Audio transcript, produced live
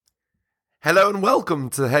Hello and welcome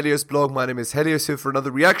to the Helios blog. My name is Helios here for another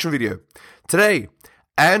reaction video. Today,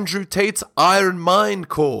 Andrew Tate's Iron Mind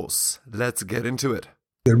course. Let's get into it.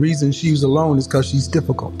 The reason she's alone is because she's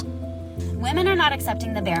difficult. Women are not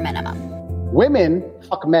accepting the bare minimum. Women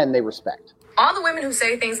fuck men they respect. All the women who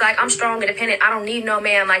say things like, I'm strong, independent, I don't need no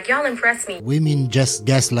man, like, y'all impress me. Women just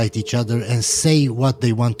gaslight each other and say what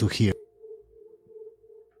they want to hear.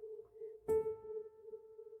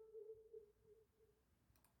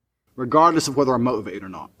 Regardless of whether I'm motivated or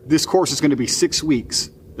not. This course is going to be 6 weeks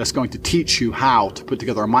that's going to teach you how to put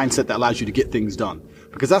together a mindset that allows you to get things done.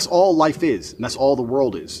 Because that's all life is, and that's all the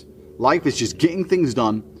world is. Life is just getting things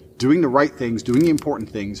done, doing the right things, doing the important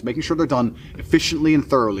things, making sure they're done efficiently and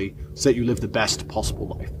thoroughly so that you live the best possible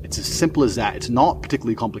life. It's as simple as that. It's not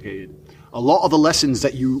particularly complicated. A lot of the lessons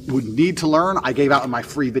that you would need to learn, I gave out in my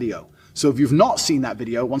free video. So if you've not seen that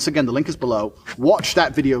video, once again, the link is below. Watch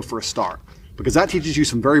that video for a start. Because that teaches you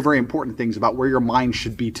some very, very important things about where your mind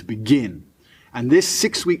should be to begin. And this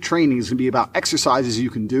 6-week training is going to be about exercises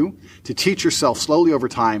you can do to teach yourself slowly over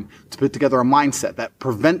time to put together a mindset that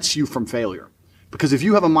prevents you from failure. Because if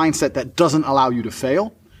you have a mindset that doesn't allow you to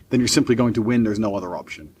fail, then you're simply going to win. There's no other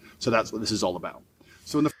option. So that's what this is all about.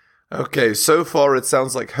 Okay, so far it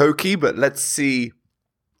sounds like hokey, but let's see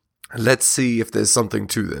if there's something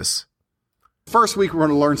to this. First week, we're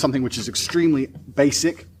going to learn something which is extremely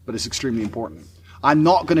basic, but it's extremely important. I'm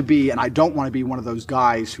not going to be, and I don't want to be one of those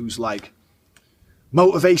guys who's like,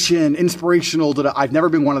 motivation, inspirational. I've never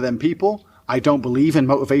been one of them people. I don't believe in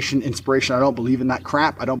motivation, inspiration. I don't believe in that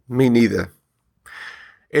crap. Me neither.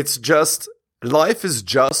 It's just, life is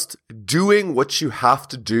just doing what you have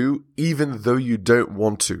to do, even though you don't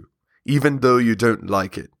want to, even though you don't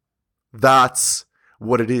like it. That's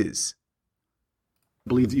what it is.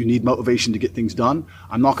 Believe that you need motivation to get things done.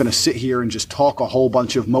 I'm not going to sit here and just talk a whole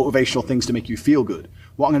bunch of motivational things to make you feel good.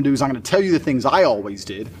 What I'm going to do is I'm going to tell you the things I always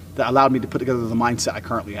did that allowed me to put together the mindset I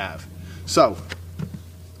currently have. So,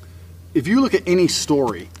 if you look at any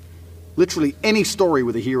story, literally any story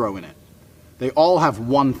with a hero in it, they all have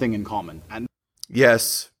one thing in common. And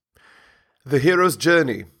yes, the hero's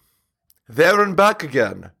journey. There and back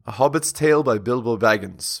again, A Hobbit's Tale by Bilbo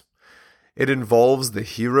Baggins. It involves the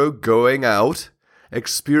hero going out,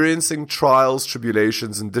 experiencing trials,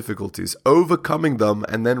 tribulations, and difficulties, overcoming them,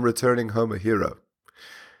 and then returning home a hero.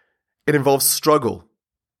 It involves struggle.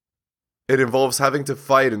 It involves having to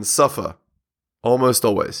fight and suffer, almost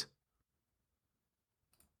always.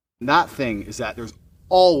 that thing is that there's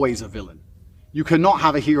always a villain. You cannot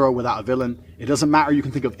have a hero without a villain. It doesn't matter. You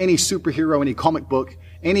can think of any superhero, any comic book,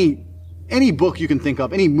 any book you can think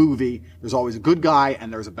of, any movie. There's always a good guy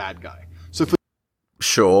and there's a bad guy. So for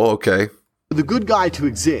Okay. the good guy to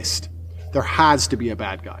exist, there has to be a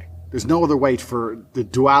bad guy. There's no other way for the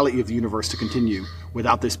duality of the universe to continue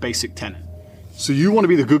without this basic tenet. So you want to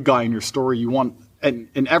be the good guy in your story. You want, and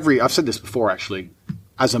in every, I've said this before actually,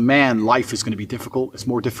 as a man, life is going to be difficult. It's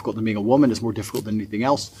more difficult than being a woman. It's more difficult than anything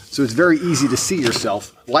else. So it's very easy to see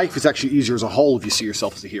yourself. Life is actually easier as a whole if you see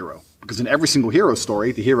yourself as a hero. Because in every single hero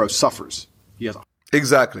story, the hero suffers.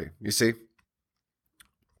 Exactly. You see?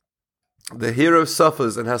 The hero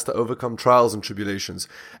suffers and has to overcome trials and tribulations.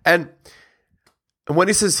 And when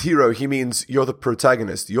he says hero, he means you're the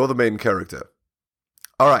protagonist. You're the main character.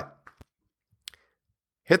 All right.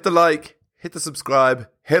 Hit the like, hit the subscribe,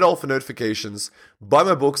 hit all for notifications. Buy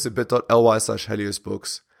my books at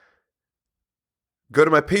bit.ly/HeliosBooks. Go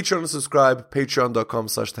to my Patreon and subscribe,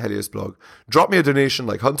 patreon.com/theheliosblog. Drop me a donation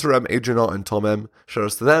like Hunter M, Adrian R, and Tom M. Shout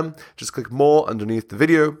outs to them. Just click more underneath the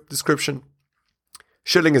video description.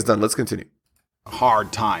 Shilling is done. Let's continue.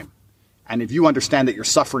 Hard time. And if you understand that you're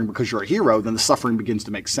suffering because you're a hero, then the suffering begins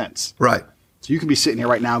to make sense. Right. So you can be sitting here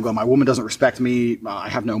right now going, my woman doesn't respect me, I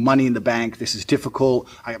have no money in the bank, this is difficult,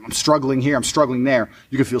 I'm struggling here, I'm struggling there.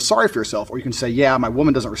 You can feel sorry for yourself, or you can say, yeah, my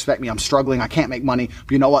woman doesn't respect me, I'm struggling, I can't make money,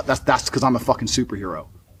 but you know what, that's because I'm a fucking superhero.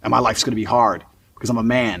 And my life's going to be hard, because I'm a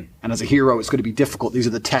man. And as a hero, it's going to be difficult. These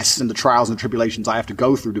are the tests and the trials and tribulations I have to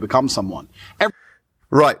go through to become someone.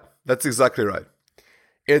 Right. That's exactly right.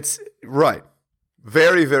 It's right.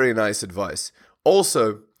 Very, very nice advice.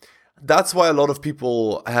 Also, that's why a lot of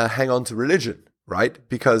people hang on to religion, right?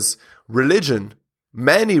 Because religion,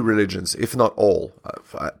 many religions, if not all,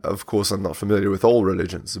 of course I'm not familiar with all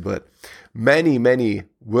religions, but many, many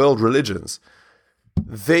world religions,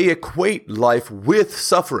 they equate life with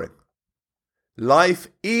suffering. Life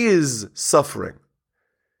is suffering.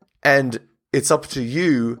 And it's up to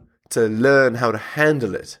you to learn how to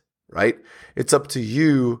handle it, right? It's up to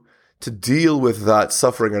you to deal with that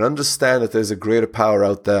suffering and understand that there's a greater power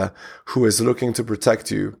out there who is looking to protect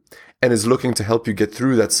you and is looking to help you get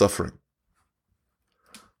through that suffering.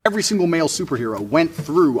 Every single male superhero went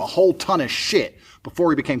through a whole ton of shit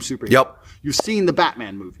before he became superhero. Yep. You've seen the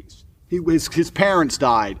Batman movies. His parents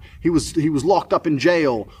died. He was locked up in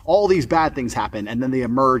jail. All these bad things happen, and then they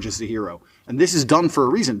emerge as the hero. And this is done for a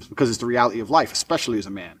reason, because it's the reality of life, especially as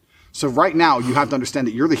a man. So right now, you have to understand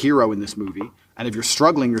that you're the hero in this movie, and if you're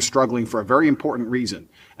struggling for a very important reason.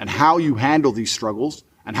 And how you handle these struggles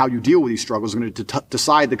and how you deal with these struggles are going to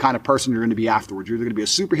decide the kind of person you're going to be afterwards. You're either going to be a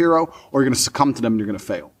superhero, or you're going to succumb to them and you're going to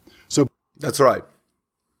fail. So That's right.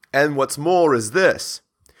 And what's more is this.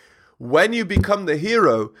 When you become the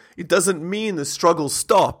hero, it doesn't mean the struggles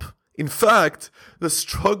stop. In fact, the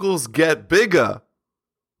struggles get bigger.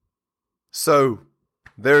 So,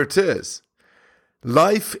 there it is.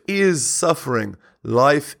 Life is suffering.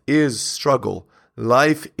 Life is struggle.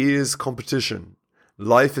 Life is competition.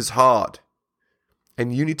 Life is hard.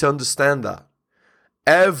 And you need to understand that.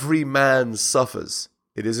 Every man suffers.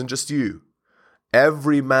 It isn't just you.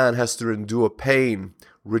 Every man has to endure pain,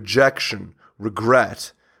 rejection,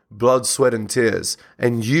 regret, blood, sweat, and tears.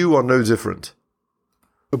 And you are no different.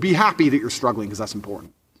 So be happy that you're struggling, because that's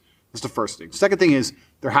important. That's the first thing. Second thing is,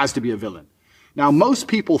 there has to be a villain. Now, most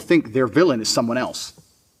people think their villain is someone else.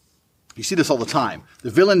 You see this all the time.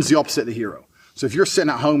 The villain's the opposite of the hero. So if you're sitting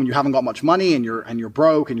at home and you haven't got much money and you're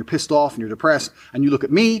broke and you're pissed off and you're depressed, and you look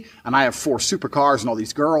at me and I have 4 supercars and all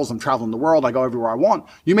these girls, I'm traveling the world, I go everywhere I want,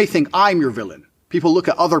 you may think I'm your villain. People look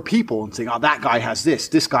at other people and think, oh, that guy has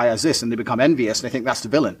this guy has this, and they become envious and they think that's the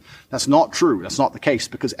villain. That's not true. That's not the case,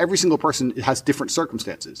 because every single person has different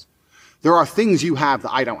circumstances. There are things you have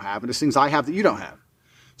that I don't have, and there's things I have that you don't have.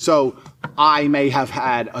 So I may have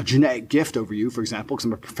had a genetic gift over you, for example,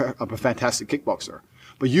 because I'm a fantastic kickboxer.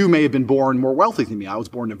 But you may have been born more wealthy than me. I was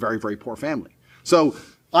born in a very, very poor family. So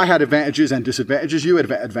I had advantages and disadvantages. You had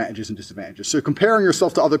advantages and disadvantages. So comparing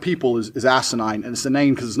yourself to other people is asinine, and it's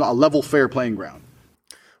inane because it's not a level, fair playing ground.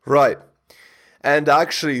 Right. And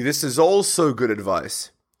actually, this is also good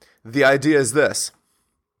advice. The idea is this.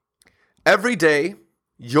 Every day,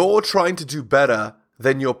 you're trying to do better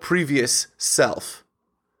than your previous self.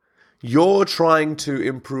 You're trying to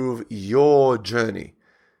improve your journey.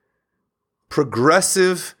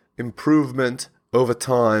 Progressive improvement over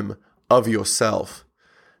time of yourself.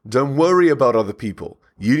 Don't worry about other people.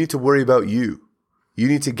 You need to worry about you. You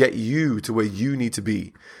need to get you to where you need to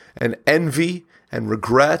be. And envy and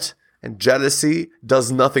regret and jealousy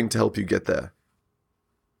does nothing to help you get there.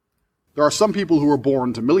 There are some people who are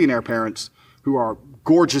born to millionaire parents who are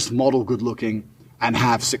gorgeous, model, good looking, and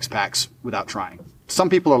have 6-packs without trying. Some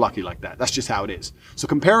people are lucky like that. That's just how it is. So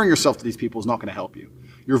comparing yourself to these people is not going to help you.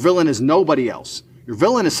 Your villain is nobody else. Your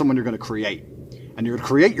villain is someone you're going to create. And you're going to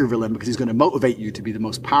create your villain because he's going to motivate you to be the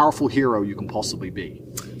most powerful hero you can possibly be.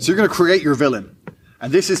 So you're going to create your villain.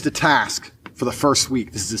 And this is the task for the first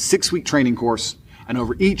week. This is a 6-week training course. And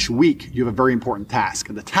over each week, you have a very important task.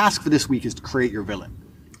 And the task for this week is to create your villain.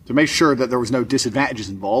 To make sure that there was no disadvantages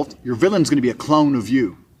involved, your villain's going to be a clone of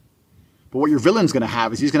you. But what your villain's going to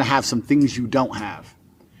have is he's going to have some things you don't have.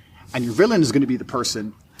 And your villain is going to be the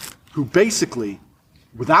person who basically,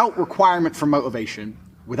 without requirement for motivation,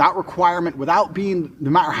 without being, no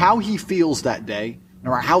matter how he feels that day,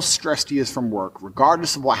 no matter how stressed he is from work,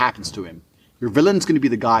 regardless of what happens to him, your villain's going to be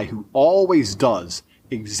the guy who always does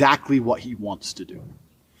exactly what he wants to do.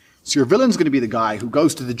 So your villain's going to be the guy who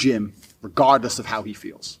goes to the gym regardless of how he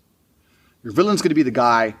feels. Your villain's going to be the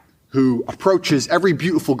guy who approaches every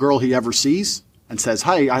beautiful girl he ever sees and says,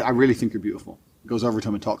 hey, I really think you're beautiful. Goes over to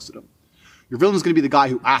him and talks to them. Your villain's going to be the guy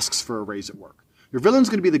who asks for a raise at work. Your villain's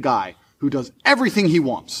going to be the guy who does everything he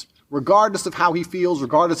wants, regardless of how he feels,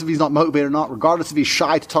 regardless if he's not motivated or not, regardless if he's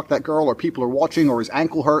shy to talk to that girl or people are watching or his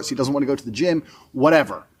ankle hurts, he doesn't want to go to the gym,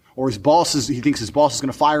 whatever. Or he thinks his boss is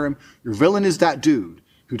going to fire him. Your villain is that dude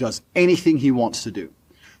who does anything he wants to do.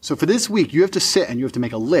 So for this week, you have to sit and you have to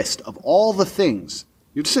make a list of all the things.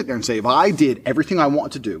 You have to sit there and say, if I did everything I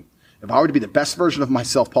wanted to do, if I were to be the best version of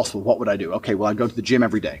myself possible, what would I do? Okay, well, I'd go to the gym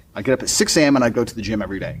every day. I'd get up at 6 a.m. and I'd go to the gym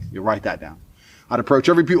every day. You write that down. I'd approach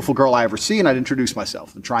every beautiful girl I ever see and I'd introduce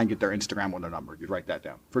myself and try and get their Instagram or their number. You'd write that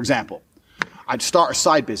down. For example, I'd start a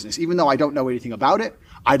side business. Even though I don't know anything about it,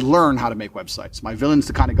 I'd learn how to make websites. My villain's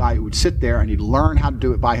the kind of guy who would sit there and he'd learn how to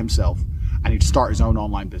do it by himself and he'd start his own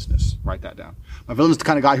online business. Write that down. My villain's the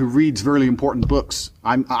kind of guy who reads really important books.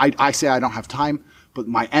 I say I don't have time, but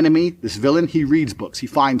my enemy, this villain, he reads books. He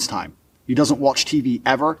finds time. He doesn't watch TV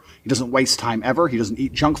ever. He doesn't waste time ever. He doesn't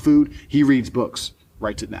eat junk food. He reads books.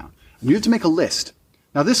 Writes it down. And you have to make a list.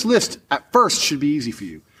 Now, this list at first should be easy for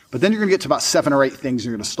you, but then you're going to get to about 7 or 8 things and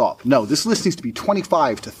you're going to stop. No, this list needs to be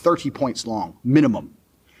 25 to 30 points long, minimum.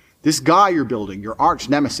 This guy you're building, your arch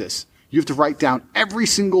nemesis, you have to write down every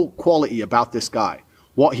single quality about this guy.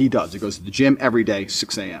 what he does. He goes to the gym every day,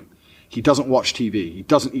 6 a.m. He doesn't watch TV. He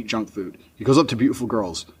doesn't eat junk food. He goes up to beautiful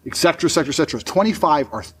girls, etc., etc., etc. 25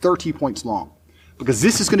 or 30 points long. Because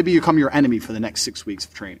this is going to become your enemy for the next 6 weeks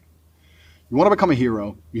of training. You want to become a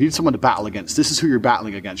hero. You need someone to battle against. This is who you're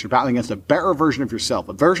battling against. You're battling against a better version of yourself.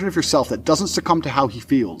 A version of yourself that doesn't succumb to how he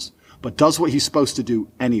feels, but does what he's supposed to do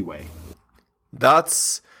anyway.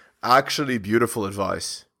 That's actually beautiful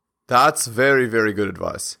advice. That's very, very good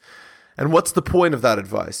advice. And what's the point of that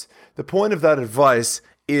advice? The point of that advice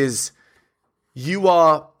is you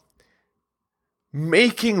are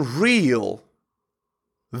making real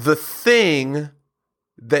the thing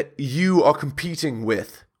that you are competing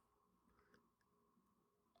with.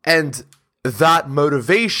 And that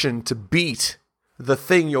motivation to beat the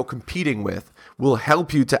thing you're competing with will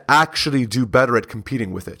help you to actually do better at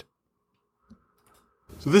competing with it.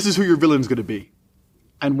 So this is who your villain's going to be.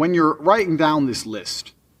 And when you're writing down this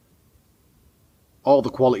list, all the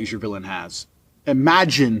qualities your villain has,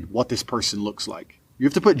 imagine what this person looks like. You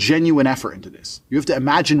have to put genuine effort into this. You have to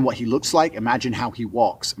imagine what he looks like, imagine how he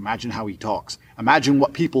walks, imagine how he talks, imagine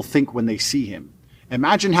what people think when they see him.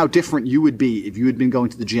 Imagine how different you would be if you had been going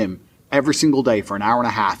to the gym every single day for an hour and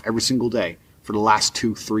a half every single day for the last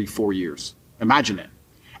 2, 3, 4 years. Imagine it.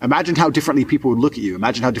 Imagine how differently people would look at you.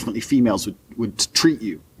 Imagine how differently females would treat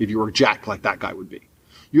you if you were jacked like that guy would be.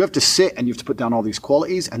 You have to sit and you have to put down all these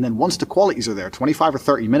qualities, and then once the qualities are there, 25 or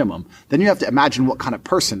 30 minimum, then you have to imagine what kind of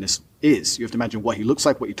person this is. You have to imagine what he looks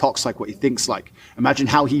like, what he talks like, what he thinks like. Imagine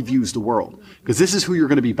how he views the world. Because this is who you're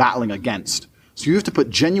going to be battling against. So you have to put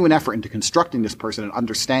genuine effort into constructing this person and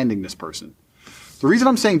understanding this person. The reason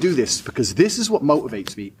I'm saying do this is because this is what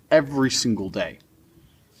motivates me every single day.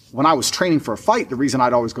 When I was training for a fight, the reason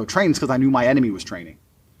I'd always go train is because I knew my enemy was training.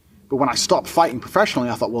 But when I stopped fighting professionally,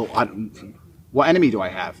 I thought, well, what enemy do I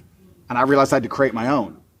have? And I realized I had to create my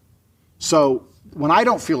own. So when I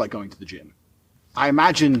don't feel like going to the gym, I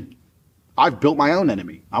imagine I've built my own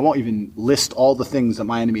enemy. I won't even list all the things that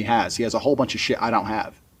my enemy has. He has a whole bunch of shit I don't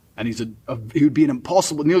have. And he would be an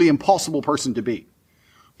nearly impossible person to beat.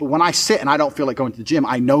 But when I sit and I don't feel like going to the gym,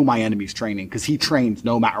 I know my enemy's training because he trains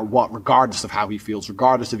no matter what, regardless of how he feels,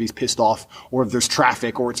 regardless if he's pissed off or if there's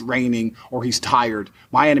traffic or it's raining or he's tired.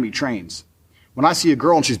 My enemy trains. When I see a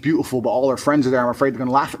girl and she's beautiful, but all her friends are there, I'm afraid they're going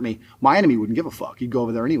to laugh at me. My enemy wouldn't give a fuck. He'd go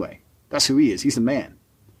over there anyway. That's who he is. He's a man.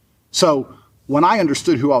 So when I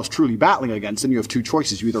understood who I was truly battling against, then you have two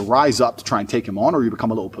choices. You either rise up to try and take him on, or you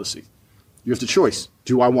become a little pussy. You have the choice.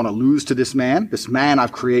 Do I want to lose to this man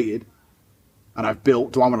I've created and I've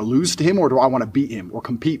built? Do I want to lose to him, or do I want to beat him or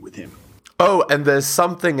compete with him? Oh, and there's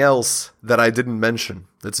something else that I didn't mention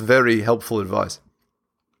that's very helpful advice.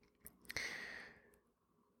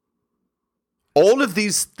 All of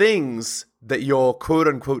these things that your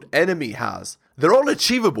quote-unquote enemy has, they're all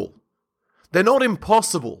achievable. They're not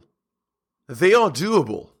impossible. They are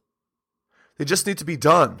doable. They just need to be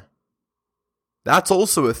done. That's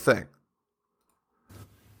also a thing.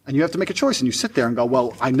 And you have to make a choice, and you sit there and go,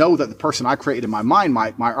 well, I know that the person I created in my mind,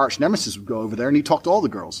 my arch nemesis, would go over there and he'd talk to all the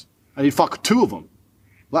girls. And he'd fuck 2 of them,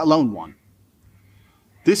 let alone 1.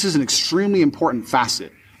 This is an extremely important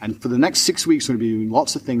facet. And for the next 6 weeks, we're going to be doing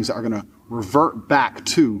lots of things that are going to revert back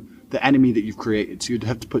to the enemy that you've created. So you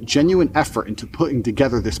have to put genuine effort into putting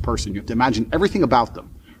together this person. You have to imagine everything about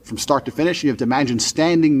them from start to finish. You have to imagine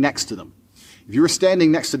standing next to them. If you were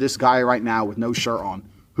standing next to this guy right now with no shirt on,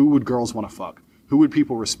 who would girls want to fuck? Who would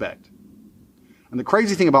people respect? And the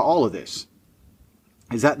crazy thing about all of this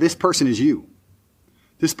is that this person is you.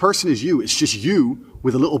 This person is you. It's just you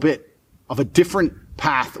with a little bit of a different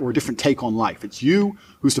path or a different take on life. It's you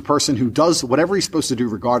who's the person who does whatever he's supposed to do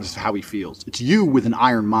regardless of how he feels. It's you with an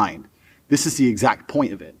iron mind. This is the exact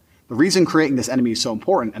point of it. The reason creating this enemy is so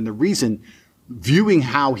important, and the reason viewing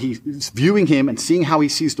him and seeing how he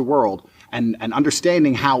sees the world and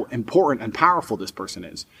understanding how important and powerful this person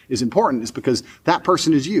is important, is because that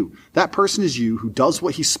person is you. That person is you who does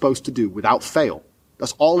what he's supposed to do without fail.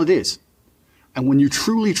 That's all it is. And when you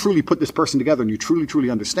truly, truly put this person together and you truly, truly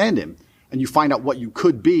understand him, and you find out what you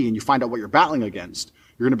could be and you find out what you're battling against,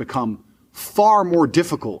 you're going to become far more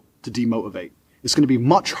difficult to demotivate. It's going to be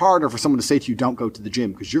much harder for someone to say to you, don't go to the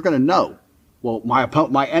gym, because you're going to know, well,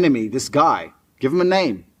 my enemy, this guy, give him a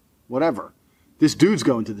name, whatever. This dude's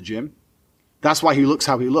going to the gym. That's why he looks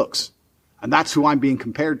how he looks. And that's who I'm being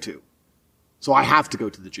compared to. So I have to go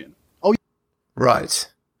to the gym. Oh, right.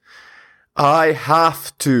 I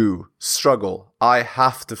have to struggle. I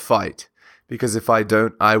have to fight. Because if I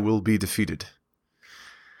don't, I will be defeated.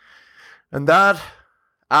 And that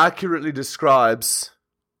accurately describes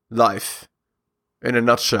life in a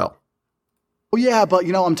nutshell. yeah, but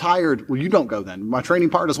I'm tired. Well, you don't go then. My training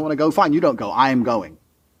partner doesn't want to go. Fine, you don't go. I am going.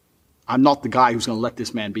 I'm not the guy who's going to let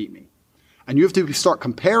this man beat me. And you have to start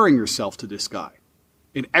comparing yourself to this guy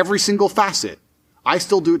in every single facet. I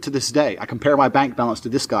still do it to this day. I compare my bank balance to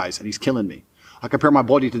this guy's and he's killing me. I compare my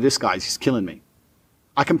body to this guy's, he's killing me.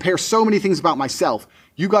 I compare so many things about myself.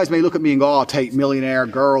 You guys may look at me and go, oh, Tate, millionaire,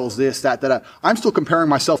 girls, this, that, that. I'm still comparing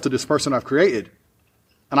myself to this person I've created.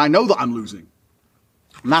 And I know that I'm losing.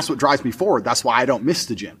 And that's what drives me forward. That's why I don't miss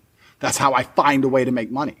the gym. That's how I find a way to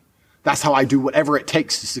make money. That's how I do whatever it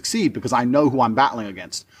takes to succeed because I know who I'm battling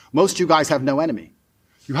against. Most of you guys have no enemy.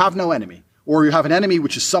 You have no enemy. Or you have an enemy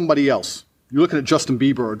which is somebody else. You're looking at Justin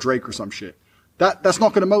Bieber or Drake or some shit. That's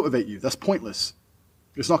not going to motivate you. That's pointless.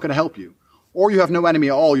 It's not going to help you. Or you have no enemy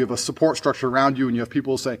at all. You have a support structure around you and you have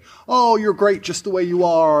people say, oh, you're great just the way you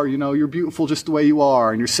are. You know, you're beautiful just the way you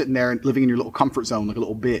are. And you're sitting there and living in your little comfort zone like a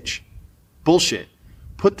little bitch. Bullshit.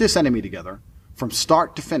 Put this enemy together from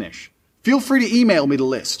start to finish. Feel free to email me the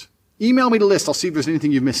list. Email me the list. I'll see if there's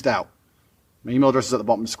anything you've missed out. My email address is at the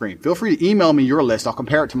bottom of the screen. Feel free to email me your list. I'll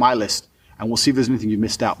compare it to my list and we'll see if there's anything you've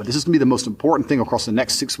missed out. But this is going to be the most important thing across the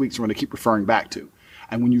next 6 weeks we're going to keep referring back to.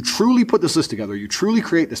 And when you truly put this list together, you truly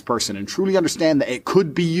create this person and truly understand that it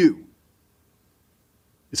could be you,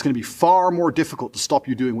 it's going to be far more difficult to stop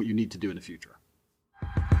you doing what you need to do in the future.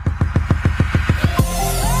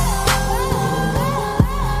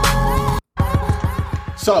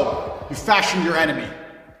 So, you fashioned your enemy.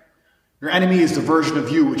 Your enemy is the version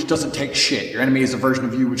of you which doesn't take shit. Your enemy is the version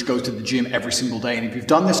of you which goes to the gym every single day. And if you've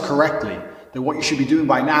done this correctly, then what you should be doing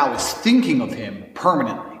by now is thinking of him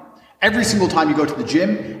permanently. Every single time you go to the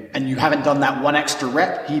gym and you haven't done that one extra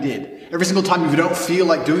rep, he did. Every single time you don't feel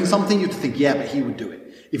like doing something, you have to think, yeah, but he would do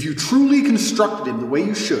it. If you truly constructed him the way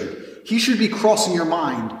you should, he should be crossing your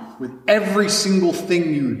mind with every single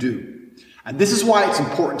thing you do. And this is why it's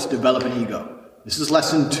important to develop an ego. This is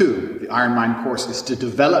lesson 2 of the Iron Mind course, is to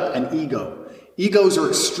develop an ego. Egos are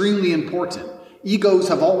extremely important. Egos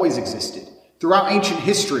have always existed. Throughout ancient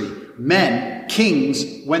history, men,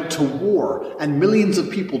 kings, went to war and millions of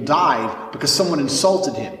people died because someone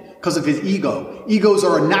insulted him, because of his ego. Egos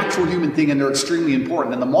are a natural human thing and they're extremely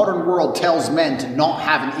important. And the modern world tells men to not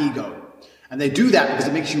have an ego. And they do that because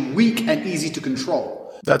it makes you weak and easy to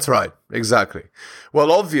control. That's right. Exactly.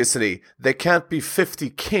 Well, obviously, there can't be 50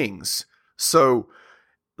 kings. So,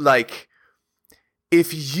 like,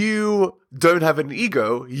 if you don't have an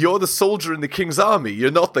ego, you're the soldier in the king's army. You're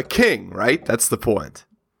not the king, right? That's the point.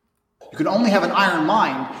 You can only have an iron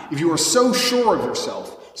mind if you are so sure of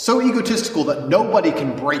yourself, so egotistical that nobody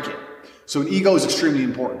can break it. So an ego is extremely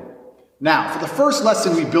important. Now, for the first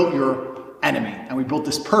lesson, we built your enemy, and we built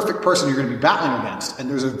this perfect person you're going to be battling against. And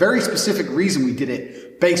there's a very specific reason we did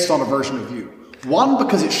it based on a version of you. One,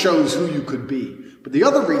 because it shows who you could be. But the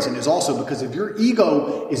other reason is also because if your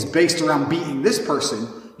ego is based around beating this person,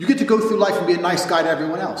 you get to go through life and be a nice guy to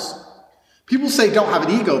everyone else. People say don't have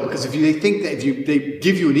an ego because they think that if they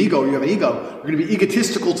give you an ego, you have an ego, you're going to be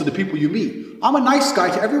egotistical to the people you meet. I'm a nice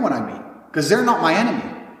guy to everyone I meet because they're not my enemy.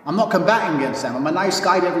 I'm not combating against them. I'm a nice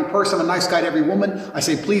guy to every person. I'm a nice guy to every woman. I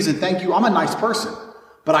say please and thank you. I'm a nice person.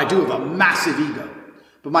 But I do have a massive ego.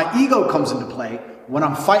 But my ego comes into play when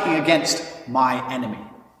I'm fighting against my enemy.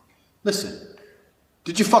 Listen.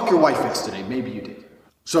 Did you fuck your wife yesterday? Maybe you did.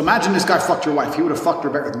 So imagine this guy fucked your wife. He would have fucked her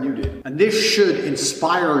better than you did. And this should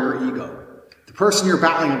inspire your ego. The person you're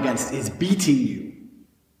battling against is beating you.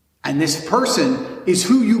 And this person is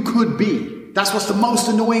who you could be. That's what's the most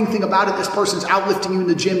annoying thing about it. This person's outlifting you in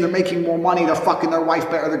the gym. They're making more money. They're fucking their wife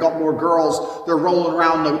better. They've got more girls. They're rolling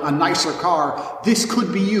around a nicer car. This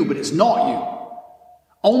could be you, but it's not you.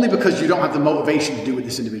 Only because you don't have the motivation to do what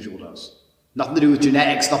this individual does. Nothing to do with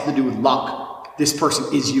genetics. Nothing to do with luck. This person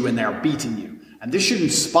is you and they're beating you. And this should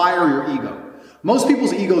inspire your ego. Most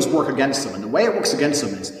people's egos work against them. And the way it works against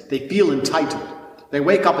them is they feel entitled. They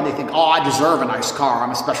wake up and they think, oh, I deserve a nice car. I'm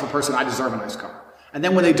a special person. I deserve a nice car. And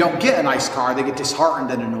then when they don't get a nice car, they get disheartened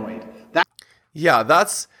and annoyed. Yeah,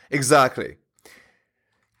 that's exactly.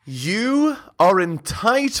 You are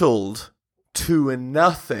entitled to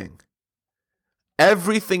nothing.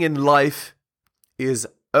 Everything in life is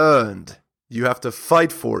earned. You have to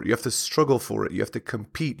fight for it. You have to struggle for it. You have to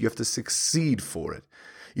compete. You have to succeed for it.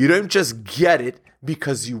 You don't just get it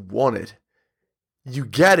because you want it. You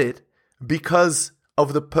get it because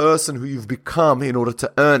of the person who you've become in order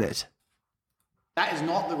to earn it. That is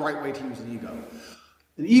not the right way to use an ego.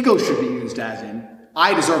 An ego should be used as in,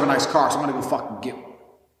 I deserve a nice car, so I'm going to go fucking get one.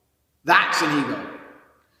 That's an ego.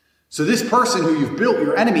 So this person who you've built,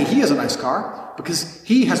 your enemy, he has a nice car because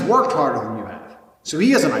he has worked harder than you have. So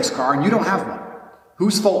he has a nice car and you don't have one.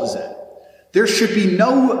 Whose fault is that? There should be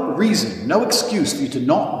no reason, no excuse for you to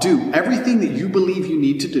not do everything that you believe you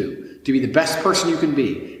need to do to be the best person you can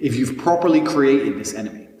be if you've properly created this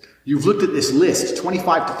enemy. You've looked at this list,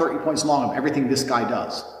 25 to 30 points long, of everything this guy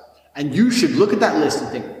does. And you should look at that list and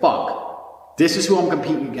think, fuck, this is who I'm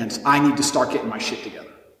competing against. I need to start getting my shit together.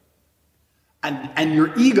 And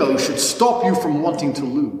your ego should stop you from wanting to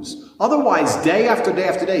lose. Otherwise, day after day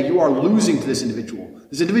after day, you are losing to this individual.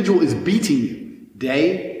 This individual is beating you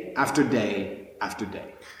day after day after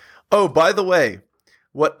day. Oh, by the way,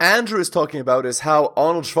 what Andrew is talking about is how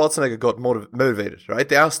Arnold Schwarzenegger got motivated, right?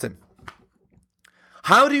 They asked him,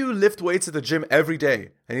 how do you lift weights at the gym every day?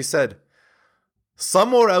 And he said,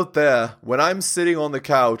 somewhere out there, when I'm sitting on the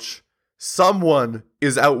couch, someone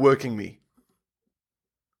is outworking me.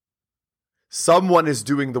 Someone is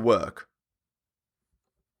doing the work.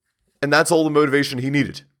 And that's all the motivation he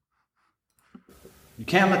needed. You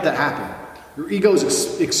can't let that happen. Your ego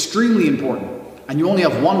is extremely important. And you only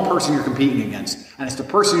have one person you're competing against. And it's the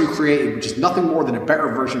person you created, which is nothing more than a better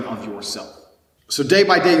version of yourself. So day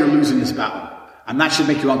by day, you're losing this battle. And that should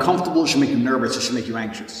make you uncomfortable. It should make you nervous. It should make you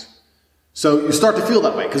anxious. So you start to feel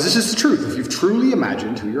that way. Because this is the truth. If you've truly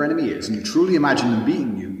imagined who your enemy is, and you truly imagine them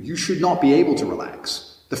beating you, you should not be able to relax.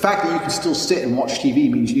 The fact that you can still sit and watch TV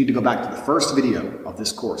means you need to go back to the first video of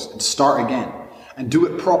this course and start again and do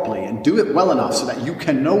it properly and do it well enough so that you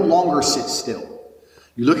can no longer sit still.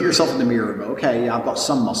 You look at yourself in the mirror and go, okay, yeah, I've got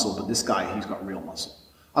some muscle, but this guy, he's got real muscle.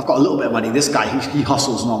 I've got a little bit of money. This guy, he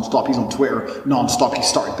hustles nonstop. He's on Twitter nonstop. He's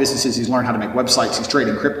started businesses. He's learned how to make websites. He's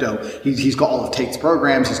trading crypto. He's got all of Tate's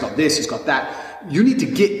programs. He's got this. He's got that. You need to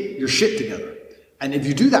get your shit together. And if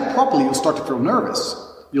you do that properly, you'll start to feel nervous.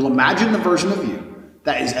 You'll imagine the version of you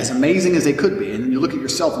that is as amazing as they could be, and then you look at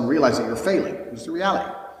yourself and realize that you're failing. It's the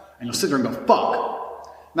reality. And you'll sit there and go,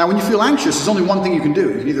 fuck. Now, when you feel anxious, there's only one thing you can do.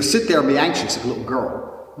 You can either sit there and be anxious like a little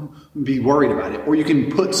girl, and be worried about it, or you can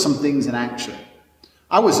put some things in action.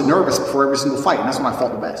 I was nervous before every single fight, and that's when I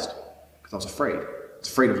fought the best, because I was afraid. I was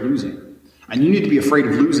afraid of losing. And you need to be afraid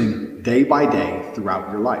of losing day by day throughout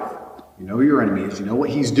your life. You know who your enemy is, you know what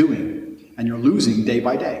he's doing, and you're losing day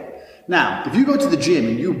by day. Now, if you go to the gym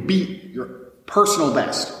and you beat your personal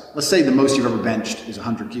best. Let's say the most you've ever benched is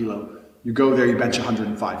 100 kilo. You go there, you bench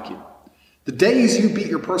 105 kilo. The days you beat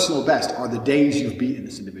your personal best are the days you've beaten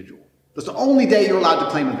this individual. That's the only day you're allowed to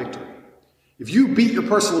claim a victory. If you beat your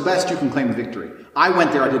personal best, you can claim a victory. I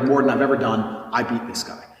went there, I did more than I've ever done, I beat this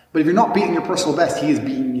guy. But if you're not beating your personal best, he is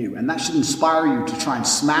beating you. And that should inspire you to try and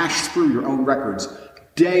smash through your own records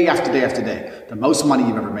day after day after day. The most money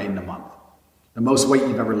you've ever made in a month. The most weight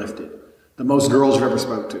you've ever lifted. The most girls you've ever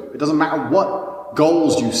spoke to. It doesn't matter what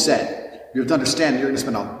goals you set. You have to understand you're going to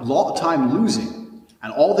spend a lot of time losing.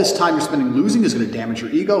 And all this time you're spending losing is going to damage your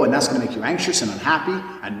ego, and that's going to make you anxious and unhappy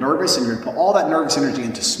and nervous, and you're going to put all that nervous energy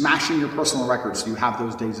into smashing your personal records so you have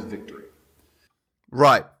those days of victory.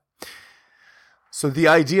 Right. So the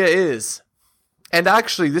idea is, and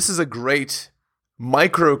actually this is a great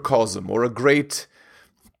microcosm or a great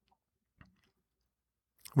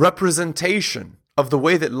representation of the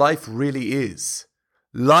way that life really is.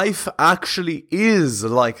 Life actually is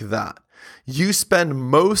like that. You spend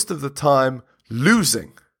most of the time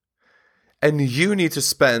losing, and you need to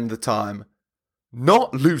spend the time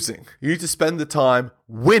not losing. You need to spend the time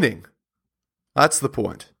winning. That's the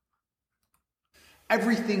point.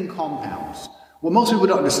 Everything compounds. What most people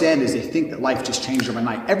don't understand is they think that life just changed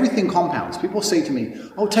overnight. Everything compounds. People say to me,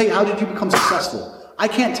 oh, Tate, how did you become successful? I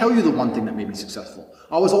can't tell you the one thing that made me successful.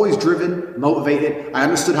 I was always driven, motivated. I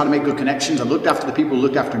understood how to make good connections. I looked after the people who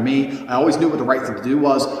looked after me. I always knew what the right thing to do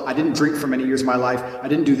was. I didn't drink for many years of my life. I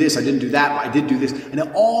didn't do this. I didn't do that. But I did do this. And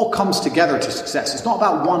it all comes together to success. It's not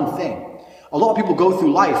about one thing. A lot of people go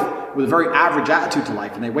through life with a very average attitude to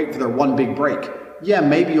life, and they wait for their one big break. Yeah,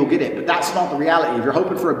 maybe you'll get it, but that's not the reality. If you're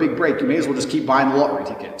hoping for a big break, you may as well just keep buying the lottery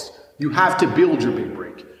tickets. You have to build your big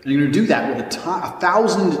break. And you're going to do that with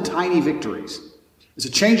 1,000 tiny victories. It's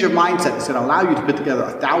a change of mindset that's going to allow you to put together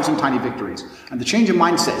 1,000 tiny victories. And the change of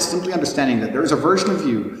mindset is simply understanding that there is a version of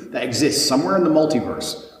you that exists somewhere in the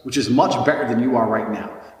multiverse, which is much better than you are right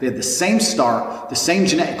now. They have the same start, the same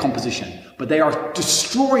genetic composition, but they are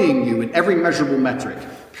destroying you in every measurable metric.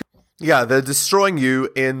 Yeah, they're destroying you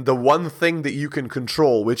in the one thing that you can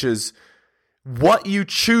control, which is what you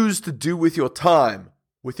choose to do with your time,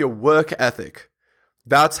 with your work ethic.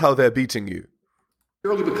 That's how they're beating you.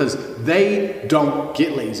 Purely because they don't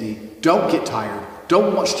get lazy, don't get tired,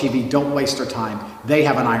 don't watch TV, don't waste their time. They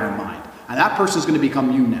have an iron mind. And that person's going to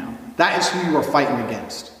become you now. That is who you are fighting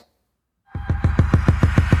against.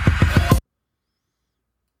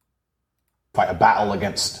 Fight a battle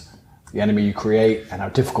against the enemy you create and how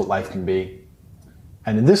difficult life can be.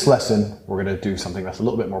 And in this lesson, we're going to do something that's a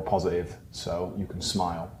little bit more positive so you can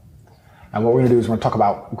smile. And what we're going to do is we're going to talk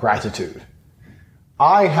about gratitude.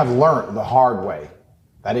 I have learned the hard way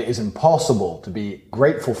that it is impossible to be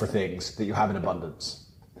grateful for things that you have in abundance.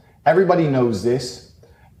 Everybody knows this.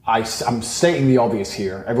 I'm stating the obvious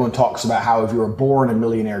here. Everyone talks about how if you were born a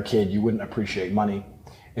millionaire kid, you wouldn't appreciate money.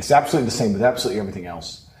 It's absolutely the same with absolutely everything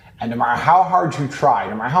else. And no matter how hard you try,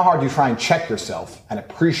 and check yourself and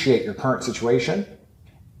appreciate your current situation,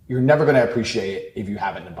 you're never going to appreciate it if you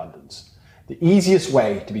have it in abundance. The easiest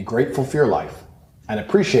way to be grateful for your life and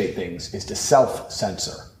appreciate things is to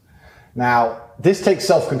self-censor. Now, this takes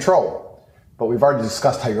self-control, but we've already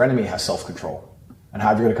discussed how your enemy has self-control. And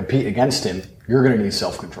how if you're going to compete against him, you're going to need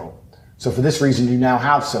self-control. So for this reason, you now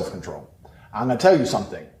have self-control. I'm going to tell you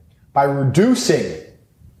something. By reducing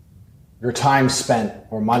your time spent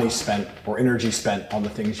or money spent or energy spent on the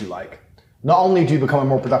things you like, not only do you become a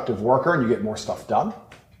more productive worker and you get more stuff done,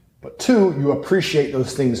 but two, you appreciate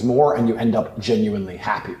those things more and you end up genuinely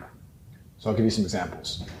happier. So I'll give you some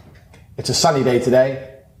examples. It's a sunny day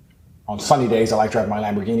today. On sunny days, I like driving my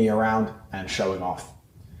Lamborghini around and showing off.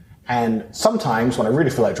 And sometimes when I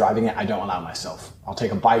really feel like driving it, I don't allow myself. I'll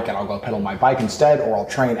take a bike and I'll go pedal my bike instead, or I'll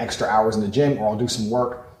train extra hours in the gym, or I'll do some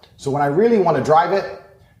work. So when I really want to drive it,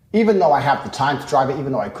 even though I have the time to drive it,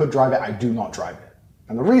 even though I could drive it, I do not drive it.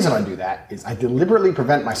 And the reason I do that is I deliberately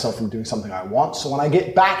prevent myself from doing something I want. So when I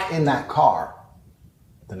get back in that car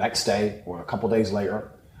the next day or a couple days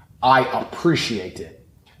later, I appreciate it.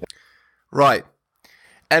 Right.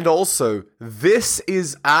 And also, this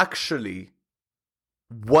is actually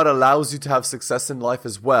what allows you to have success in life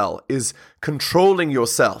as well, is controlling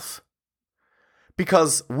yourself.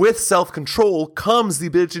 Because with self-control comes the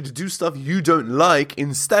ability to do stuff you don't like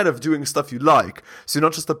instead of doing stuff you like. So you're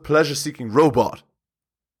not just a pleasure-seeking robot.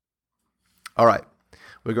 All right,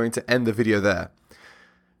 we're going to end the video there.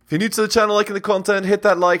 If you're new to the channel, liking the content, hit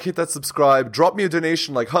that like, hit that subscribe, drop me a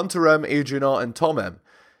donation like Hunter M, Adrian R, and Tom M.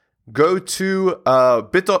 Go to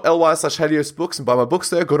bit.ly/Helios books and buy my books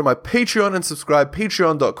there. Go to my Patreon and subscribe,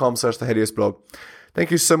 patreon.com/the Helios blog.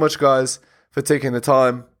 Thank you so much, guys, for taking the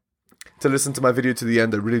time to listen to my video to the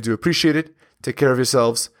end. I really do appreciate it. Take care of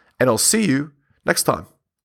yourselves, and I'll see you next time.